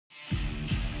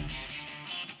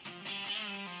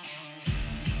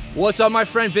What's up, my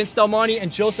friend? Vince Del Monte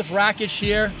and Josef Rakich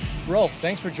here. Bro,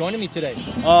 thanks for joining me today.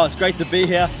 Oh, it's great to be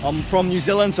here. I'm from New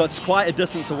Zealand, so it's quite a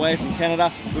distance away from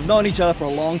Canada. We've known each other for a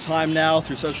long time now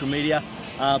through social media,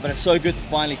 but it's so good to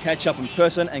finally catch up in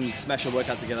person and smash a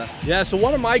workout together. Yeah, so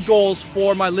one of my goals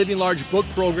for my Living Large book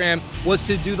program was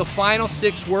to do the final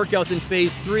 6 workouts in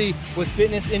phase 3 with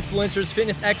fitness influencers,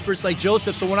 fitness experts like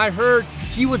Josef. So when I heard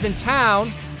he was in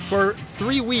town for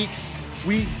 3 weeks,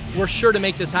 we were sure to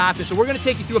make this happen. So we're gonna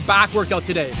take you through a back workout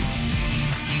today.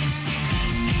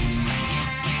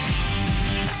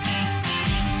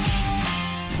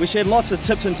 We shared lots of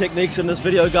tips and techniques in this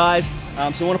video, guys,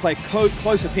 so I want to pay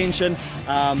close attention,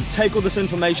 take all this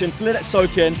information, let it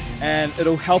soak in, and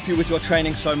it'll help you with your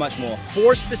training so much more.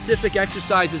 4 specific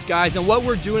exercises, guys, and what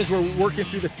we're doing is we're working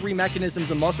through the 3 mechanisms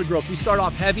of muscle growth. We start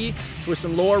off heavy with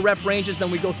some lower rep ranges,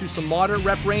 then we go through some moderate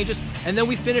rep ranges, and then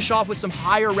we finish off with some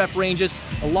higher rep ranges.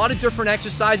 A lot of different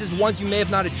exercises, ones you may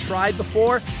have not tried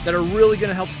before, that are really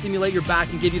gonna help stimulate your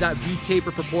back and give you that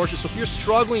V-taper proportion. So if you're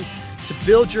struggling to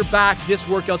build your back, this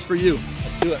workout's for you.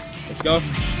 Let's do it. Let's go.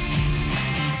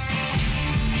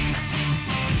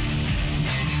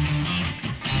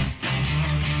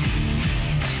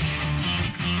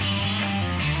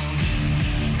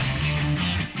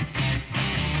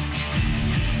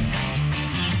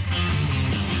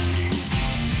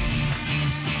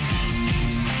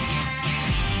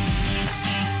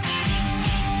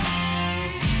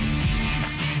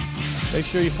 Make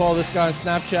sure you follow this guy on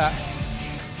Snapchat.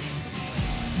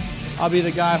 I'll be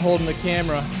the guy holding the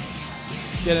camera,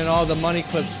 getting all the money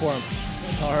clips for him,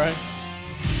 all right?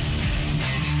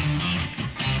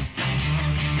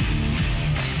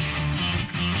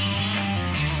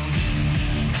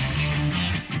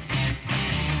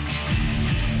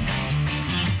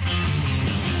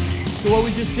 So what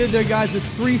we just did there, guys, was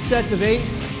 3 sets of 8.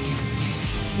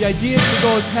 The idea is to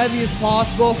go as heavy as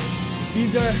possible.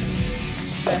 These are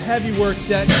the heavy work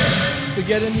sets, so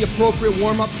get in the appropriate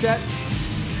warm-up sets.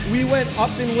 We went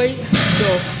up in weight, so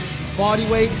body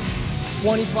weight,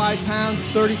 25 pounds,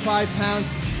 35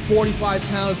 pounds, 45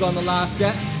 pounds on the last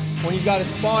set. When you got a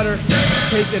spotter,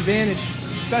 take advantage,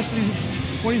 especially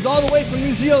when he's all the way from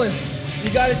New Zealand. You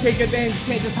gotta take advantage, you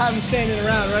can't just have him standing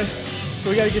around, right?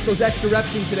 So we gotta get those extra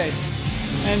reps in today.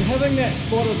 And having that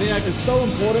spotter there is so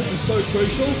important and so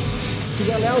crucial because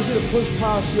it allows you to push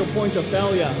past your point of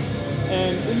failure.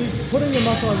 And when you're putting your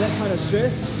muscle on that kind of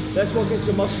stress, that's what gets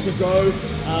your muscles to grow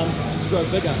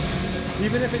bigger.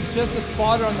 Even if it's just a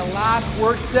spotter on the last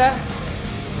work set,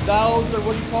 those are,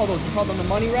 what do you call those? You call them the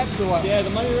money reps or what? Yeah, the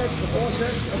money reps, the 4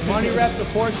 sets. Money reps, the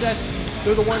 4 sets,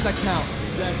 they're the ones that count.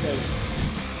 Exactly.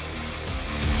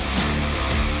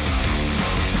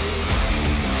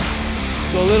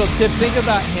 So a little tip, think of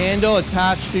that handle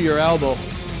attached to your elbow,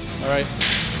 all right?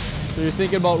 So you're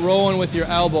thinking about rolling with your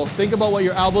elbow. Think about what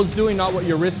your elbow's doing, not what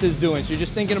your wrist is doing. So you're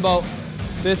just thinking about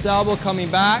this elbow coming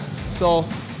back, so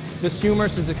this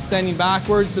humerus is extending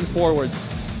backwards and forwards.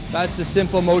 That's the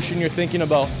simple motion you're thinking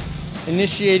about,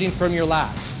 initiating from your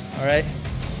lats, all right?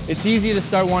 It's easy to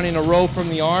start wanting to row from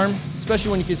the arm,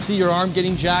 especially when you can see your arm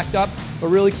getting jacked up, but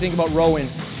really think about rowing.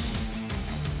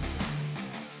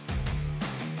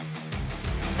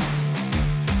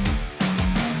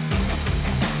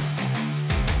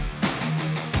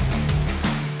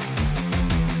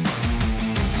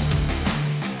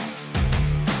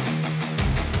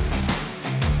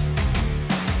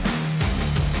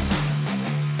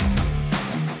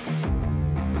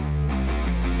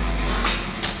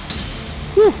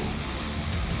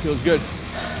 Feels good.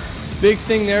 Big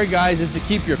thing there, guys, is to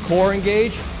keep your core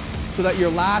engaged so that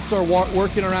your lats are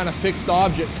working around a fixed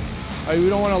object. All right, we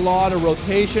don't want a lot of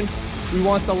rotation. We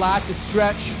want the lat to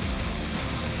stretch,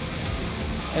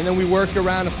 and then we work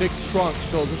around a fixed trunk.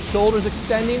 So the shoulders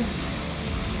extending,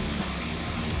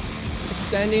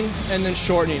 and then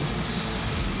shortening.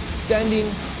 Extending,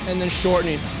 and then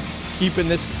shortening. Keeping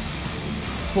this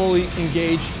fully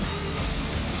engaged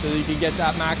so that you can get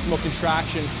that maximal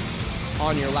contraction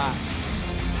on your lats.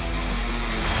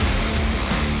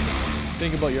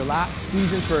 Think about your lats.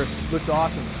 Squeeze in first. Looks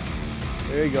awesome.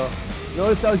 There you go.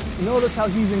 Notice how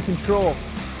he's in control.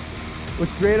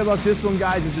 What's great about this one,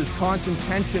 guys, is there's constant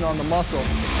tension on the muscle.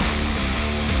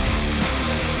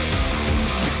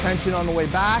 There's tension on the way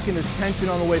back and there's tension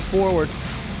on the way forward.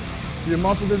 So your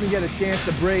muscle doesn't get a chance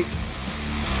to break.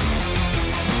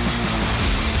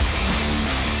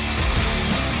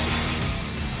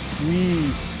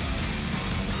 Squeeze.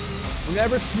 We're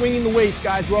never swinging the weights,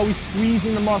 guys. We're always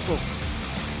squeezing the muscles.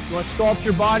 If you want to sculpt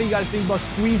your body, you got to think about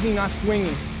squeezing, not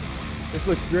swinging. This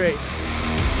looks great.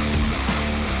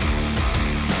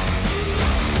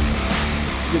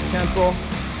 Good tempo.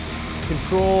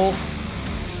 control,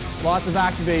 lots of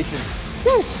activation.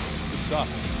 Woo! Good stuff.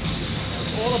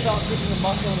 It's all about keeping the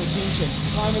muscle under tension.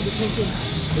 Time under tension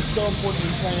is so important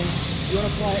in training. You want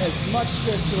to apply as much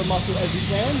stress to the muscle as you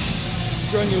can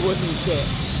during your working set.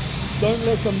 Don't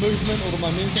let the movement or the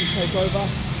momentum take over.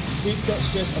 Keep that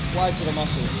stress applied to the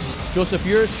muscle. Josef,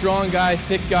 you're a strong guy,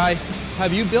 thick guy.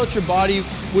 Have you built your body,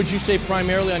 would you say,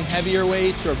 primarily on heavier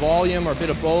weights or volume or a bit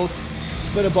of both?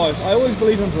 Bit of both. I always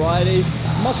believe in variety.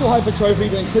 Muscle hypertrophy,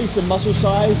 the increase in muscle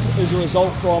size, is a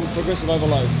result from progressive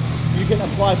overload. You can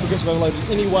apply progressive overload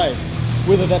in any way,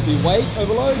 whether that be weight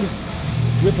overload,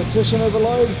 repetition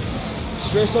overload,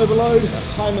 stress overload,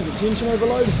 time and tension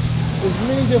overload. There's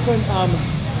many different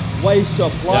ways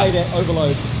to apply that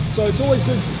overload. So it's always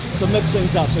good to mix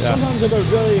things up. So sometimes I go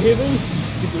really heavy,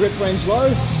 keep the rep range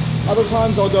low. Other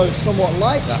times I'll go somewhat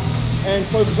light and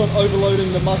focus on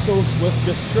overloading the muscle with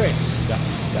distress.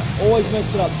 Always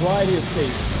mix it up. Variety is key.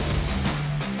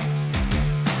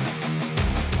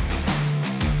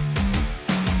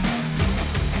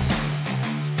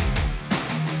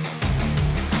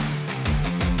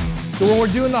 So when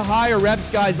we're doing the higher reps,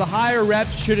 guys, the higher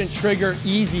reps shouldn't trigger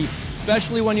easy,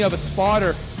 especially when you have a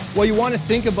spotter. What you want to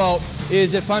think about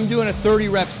is if I'm doing a 30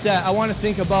 rep set, I want to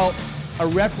think about a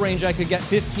rep range I could get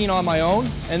 15 on my own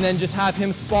and then just have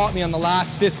him spot me on the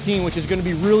last 15, which is going to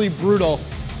be really brutal.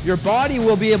 Your body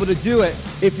will be able to do it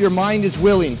if your mind is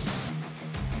willing.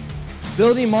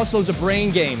 Building muscle is a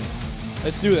brain game.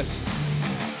 Let's do this.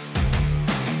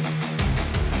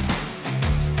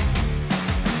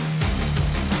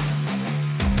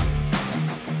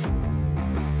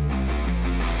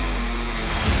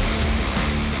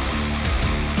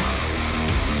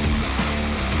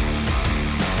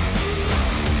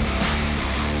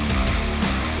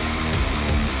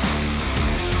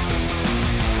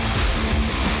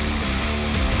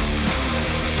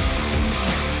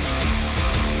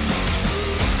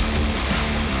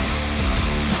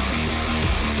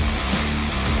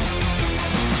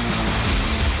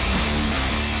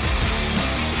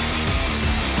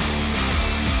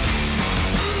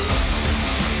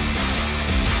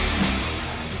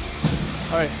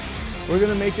 All right, we're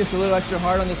gonna make this a little extra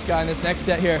hard on this guy in this next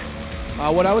set here.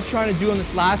 What I was trying to do in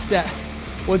this last set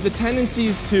was the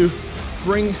tendencies to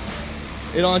bring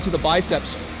it onto the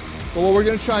biceps. But what we're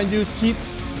gonna try and do is keep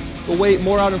the weight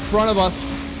more out in front of us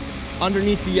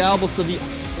underneath the elbow so the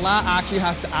lat actually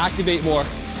has to activate more.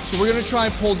 So we're gonna try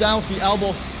and pull down with the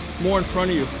elbow more in front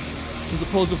of you. So as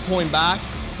opposed to pulling back,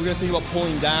 we're gonna think about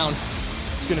pulling down.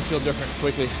 It's gonna feel different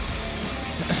quickly.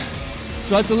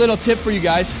 So that's a little tip for you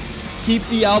guys. Keep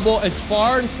the elbow as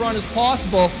far in front as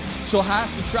possible so it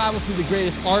has to travel through the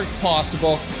greatest arc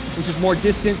possible, which is more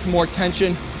distance, more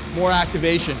tension, more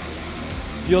activation.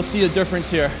 You'll see a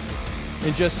difference here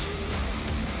in just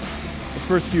the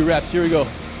first few reps. Here we go.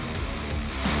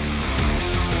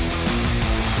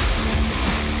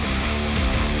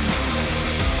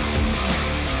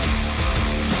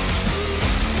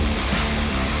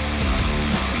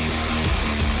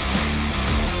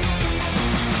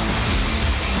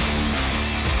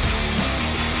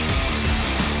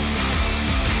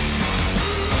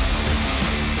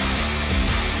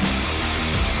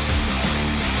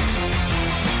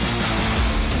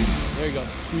 There you go,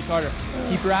 squeeze harder.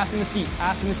 Keep your ass in the seat,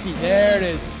 ass in the seat. There it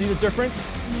is, see the difference?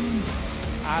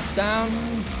 Ass down,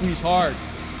 squeeze hard.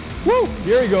 Woo,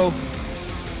 here we go.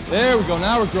 There we go,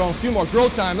 now we're growing. A few more, grow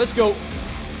time, let's go.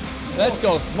 Let's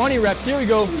go, money reps, here we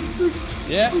go.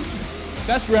 Yeah,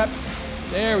 best rep.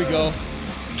 There we go.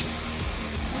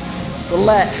 The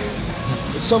lat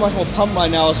is so much more pumped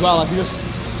right now as well. Like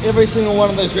every single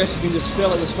one of those reps, you can just fill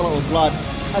it with blood.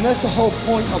 And that's the whole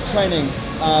point of training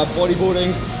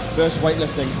bodybuilding versus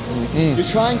weightlifting.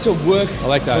 You're trying to work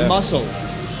the muscle.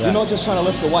 You're not just trying to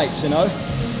lift the weights, you know?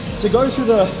 To go through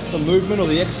the movement or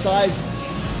the exercise,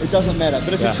 it doesn't matter.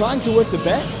 But if you're trying to work the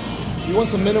back, you want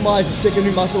to minimize the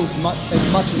secondary muscles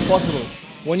as much as possible.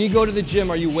 When you go to the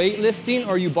gym, are you weightlifting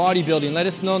or are you bodybuilding? Let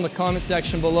us know in the comment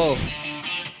section below.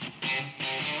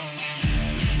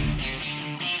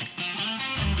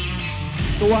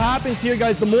 So what happens here,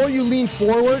 guys, the more you lean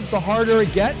forward, the harder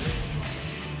it gets.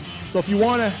 So if you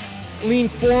want to lean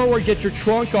forward, get your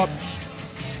trunk up,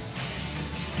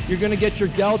 you're going to get your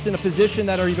delts in a position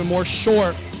that are even more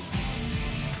short.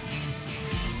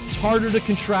 It's harder to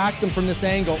contract them from this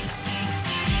angle.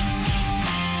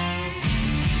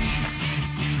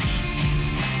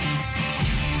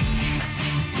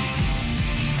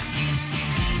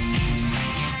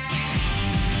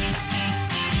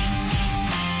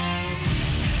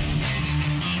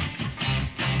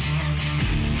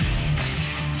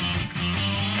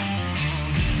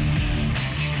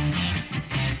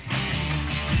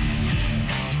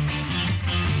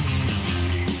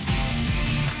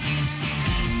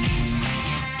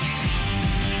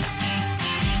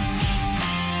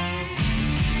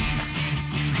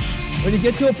 When you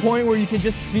get to a point where you can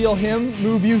just feel him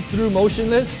move you through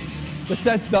motionless, the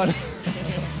set's done.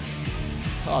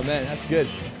 Oh man, that's good.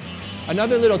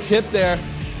 Another little tip there,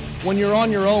 when you're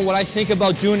on your own, what I think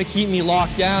about doing to keep me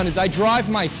locked down is I drive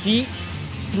my feet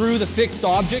through the fixed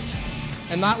object,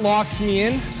 and that locks me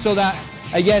in so that,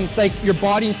 again, it's like your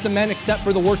body in cement except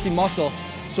for the working muscle.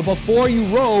 So before you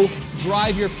row,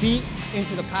 drive your feet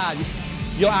into the pad.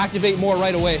 You'll activate more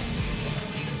right away.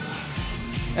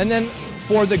 And then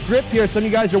for the grip here, some of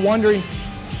you guys are wondering,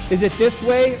 is it this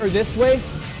way or this way?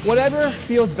 Whatever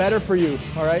feels better for you,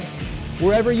 all right?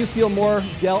 Wherever you feel more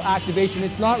delt activation,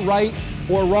 it's not right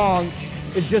or wrong,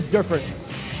 it's just different.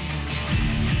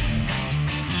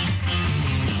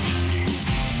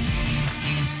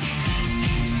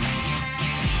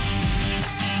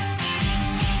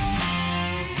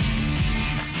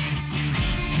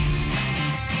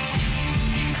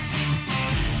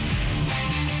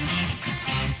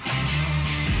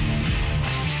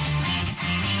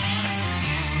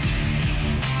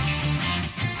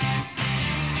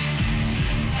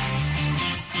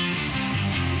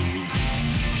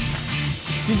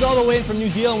 He's all the way in from New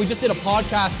Zealand. We just did a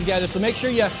podcast together, so make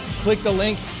sure you click the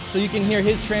link so you can hear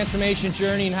his transformation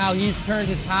journey and how he's turned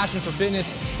his passion for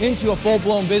fitness into a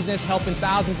full-blown business, helping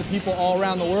thousands of people all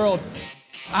around the world.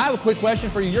 I have a quick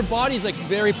question for you. Your body's like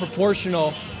very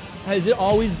proportional. Has it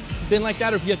always been like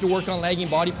that, or if you have to work on lagging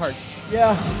body parts?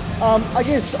 Yeah, I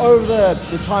guess over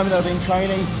the time that I've been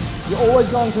training, you're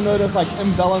always going to notice like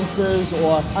imbalances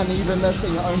or unevenness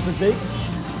in your own physique.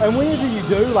 And whenever you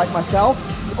do, like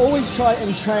myself, always try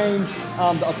and train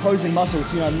the opposing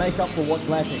muscles, you know, make up for what's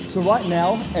lacking. So right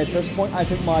now, at this point, I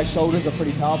think my shoulders are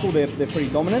pretty powerful, they're pretty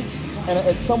dominant, and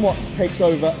it somewhat takes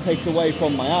away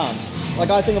from my arms. Like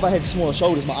I think if I had smaller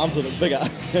shoulders, my arms would look bigger.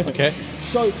 Okay.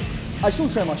 So I still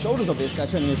train my shoulders, obviously, I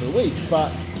train them every week, but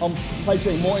I'm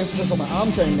placing more emphasis on my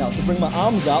arm training now to bring my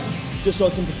arms up, just so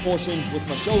it's in proportion with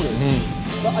my shoulders.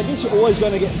 But I guess you're always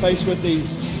going to get faced with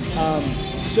these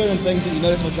certain things that you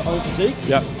notice about your own physique.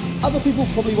 Yep. Other people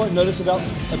probably won't notice about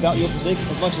your physique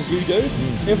as much as you do.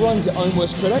 Everyone's their own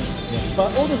worst critic.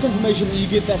 But all this information that you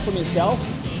get back from yourself,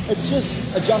 it's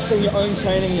just adjusting your own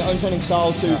training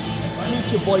style to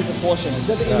keep your body proportionate.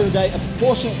 So at the end of the day, a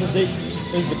proportionate physique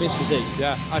is the best physique.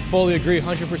 Yeah, I fully agree,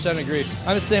 100% agree.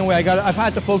 I'm the same way. I've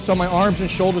had to focus on my arms and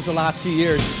shoulders the last few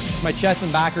years. My chest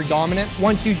and back are dominant.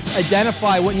 Once you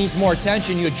identify what needs more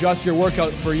attention, you adjust your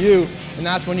workout for you, and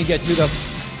that's when you get to the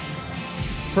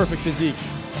perfect physique.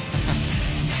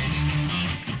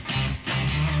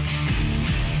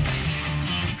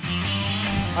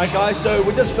 Alright guys, so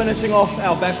we're just finishing off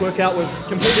our back workout. We've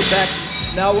completed back.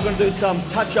 Now we're going to do some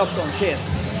touch-ups on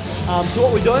chest. So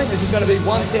what we're doing is just going to be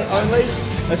one set only.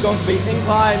 It's going to be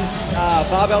incline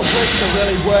barbell press to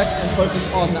really work and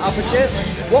focus on the upper chest.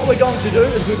 What we're going to do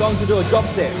is we're going to do a drop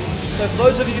set. So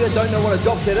for those of you that don't know what a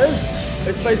drop set is,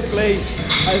 it's basically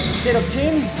a set of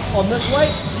 10 on this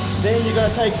weight. Then you're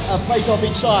going to take a plate off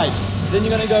each side. Then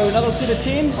you're going to go another set of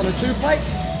 10 on the 2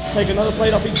 plates. Take another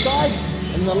plate off each side.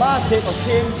 And the last set of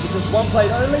 10 is just one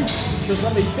plate only. So it's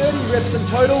going to be 30 reps in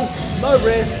total, no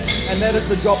rest, and that is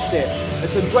the drop set.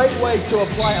 It's a great way to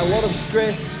apply a lot of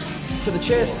stress to the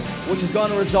chest, which is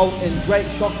going to result in great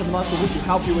shock to the muscle, which will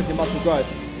help you with your muscle growth.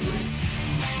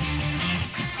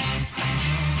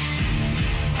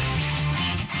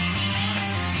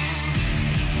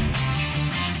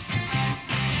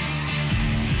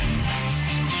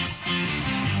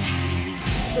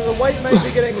 So the weight may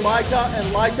be getting lighter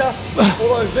and lighter,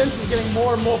 although Vince is getting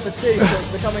more and more fatigued, so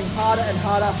it's becoming harder and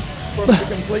harder for him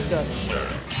to complete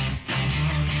this.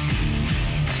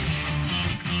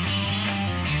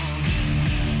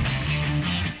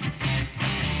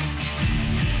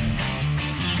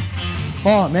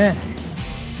 Oh man,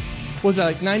 what was that,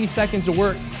 like 90 seconds of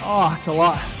work? Oh, it's a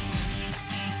lot.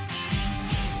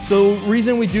 So the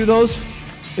reason we do those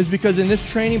is because in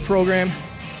this training program,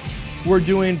 we're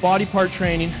doing body part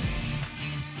training,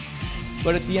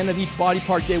 but at the end of each body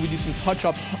part day, we do some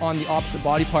touch-up on the opposite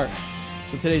body part.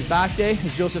 So today's back day,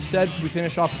 as Joseph said, we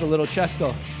finish off with a little chest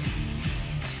though.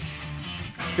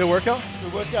 Good workout?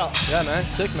 Good workout. Yeah, man,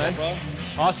 sick, man. Yeah,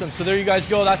 Awesome, so there you guys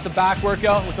go. That's the back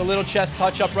workout with a little chest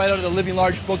touch-up right out of the Living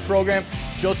Large book program.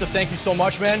 Joseph, thank you so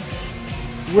much, man.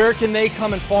 Where can they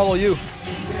come and follow you?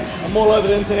 I'm all over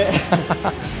the internet.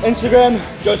 Instagram,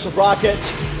 Josef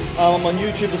Rakich. I'm on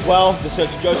YouTube as well. Just search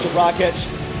Josef Rakich.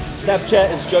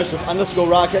 Snapchat is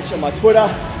Joseph_Rakich, and my Twitter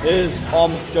is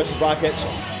Josef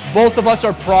Rakich. Both of us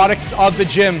are products of the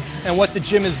gym and what the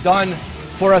gym has done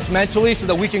for us mentally so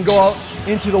that we can go out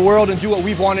into the world and do what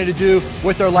we've wanted to do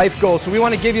with our life goals. So we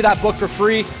want to give you that book for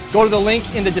free. Go to the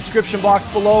link in the description box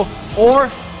below, or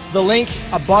the link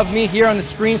above me here on the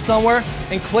screen somewhere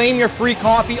and claim your free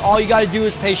copy. All you got to do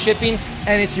is pay shipping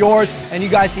and it's yours, and you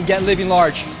guys can get living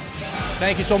large.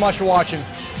 Thank you so much for watching.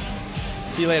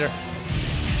 See you later.